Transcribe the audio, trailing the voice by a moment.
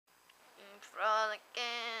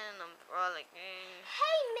frolicking, I'm frolicking.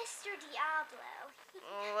 Hey, Mr. Diablo.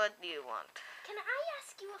 What do you want? Can I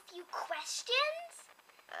ask you a few questions?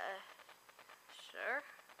 Sure.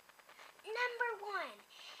 Number one,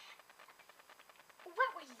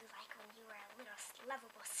 what were you like when you were a little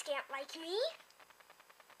lovable scamp like me?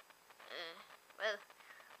 Well,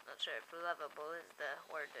 not sure if lovable is the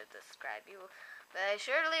word to describe you, but I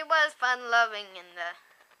surely was fun-loving and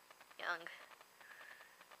young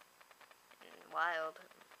and wild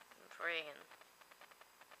and free and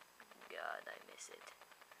God, I miss it.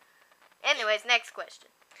 Anyways, next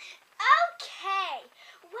question. Okay,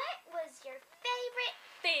 what was your favorite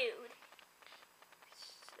food?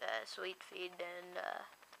 Sweet feed and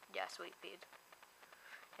sweet feed.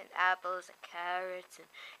 And apples and carrots and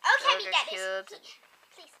Okay, we sugar get cubes. this.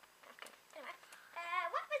 Please. Okay.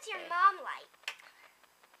 What was your mom like?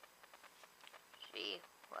 She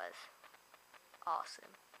was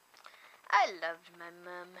awesome. I loved my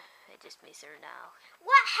mom. I just miss her now.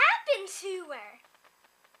 What happened to her?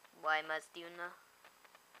 Why must you know?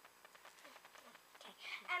 Okay.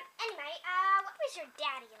 Anyway, what was your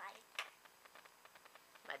daddy like?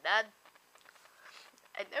 My dad?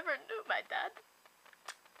 I never knew my dad.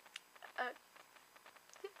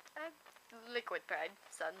 Liquid pride,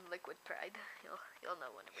 son. Liquid pride. You'll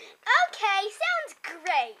know whenever you. Okay, sounds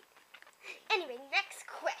great. Anyway, next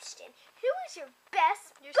question. Who was your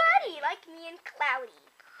best buddy like me and Cloudy?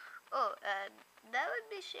 Oh, that would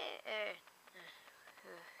be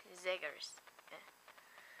Ziggers.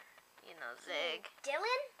 You know, Zig.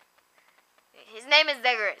 Dylan? His name is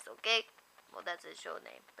Ziggers, okay? Well, that's his show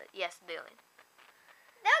name, but yes, Dylan.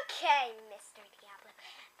 Okay, Mr. Diablo.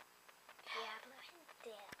 Diablo and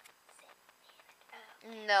Dylan.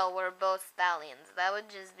 No, we're both stallions. That would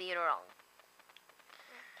just be wrong.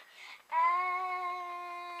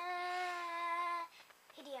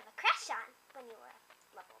 Who do you have a crush on when you were a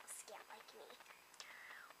lovable scamp like me?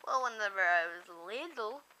 Well, whenever I was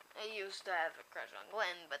little, I used to have a crush on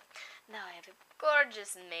Gwen, but now I have a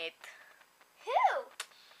gorgeous mate. Who?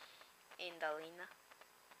 Indalina.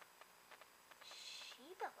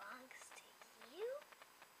 She belongs to you?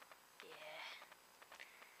 Yeah.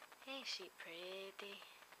 Ain't she pretty?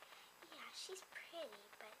 Yeah, she's pretty,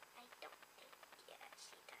 but I don't think, she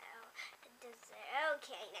does.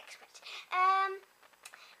 Okay, next question.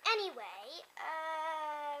 Anyway,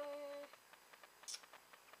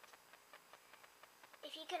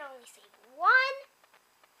 if you could only save one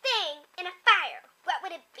thing in a fire, what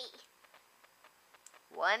would it be?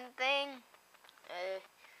 One thing?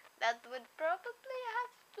 That would probably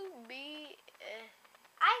have to be,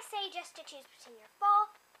 I say just to choose between your fall.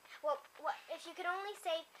 Well, if you could only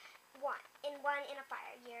save one in a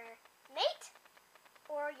fire, your mate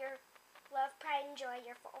or your love, pride, and joy,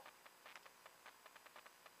 your foal?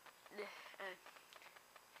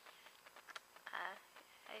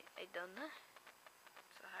 I don't know.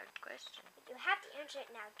 It's a hard question. You have to answer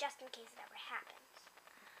it now, just in case it ever happens.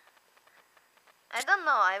 I don't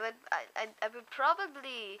know. I would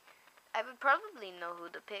probably know who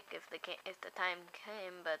to pick if the time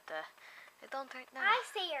came, but I don't right now. I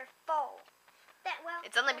say your foal.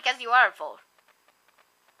 It's only because you are full.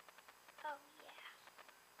 Oh yeah.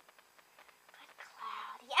 But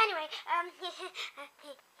Cloudy. Anyway, But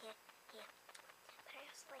I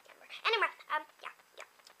also like Ember. Anyway,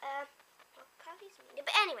 well, Cloudy's mean.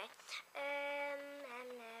 But anyway,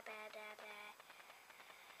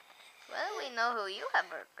 Well, we know who you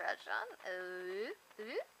have a crush on.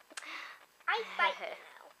 I fight, you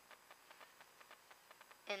know.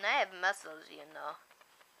 And I have muscles, you know.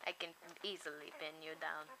 I can easily pin you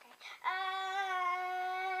down. Okay.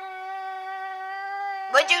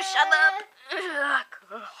 Would you shut up?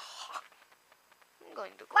 I'm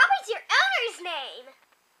going to go. What was your owner's name?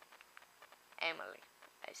 Emily.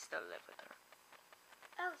 I still live with her.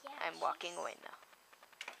 Oh, yeah. I'm walking away now.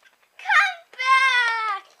 Come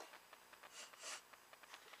back!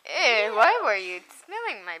 Hey, why were you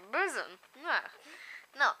smelling my bosom?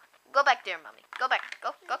 No, go back to your mommy. Go back.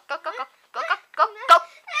 Go.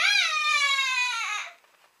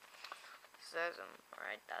 Says I'm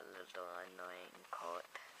right, that little annoying coat.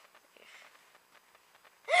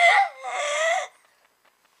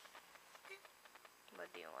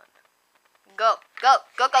 What do you want? Go.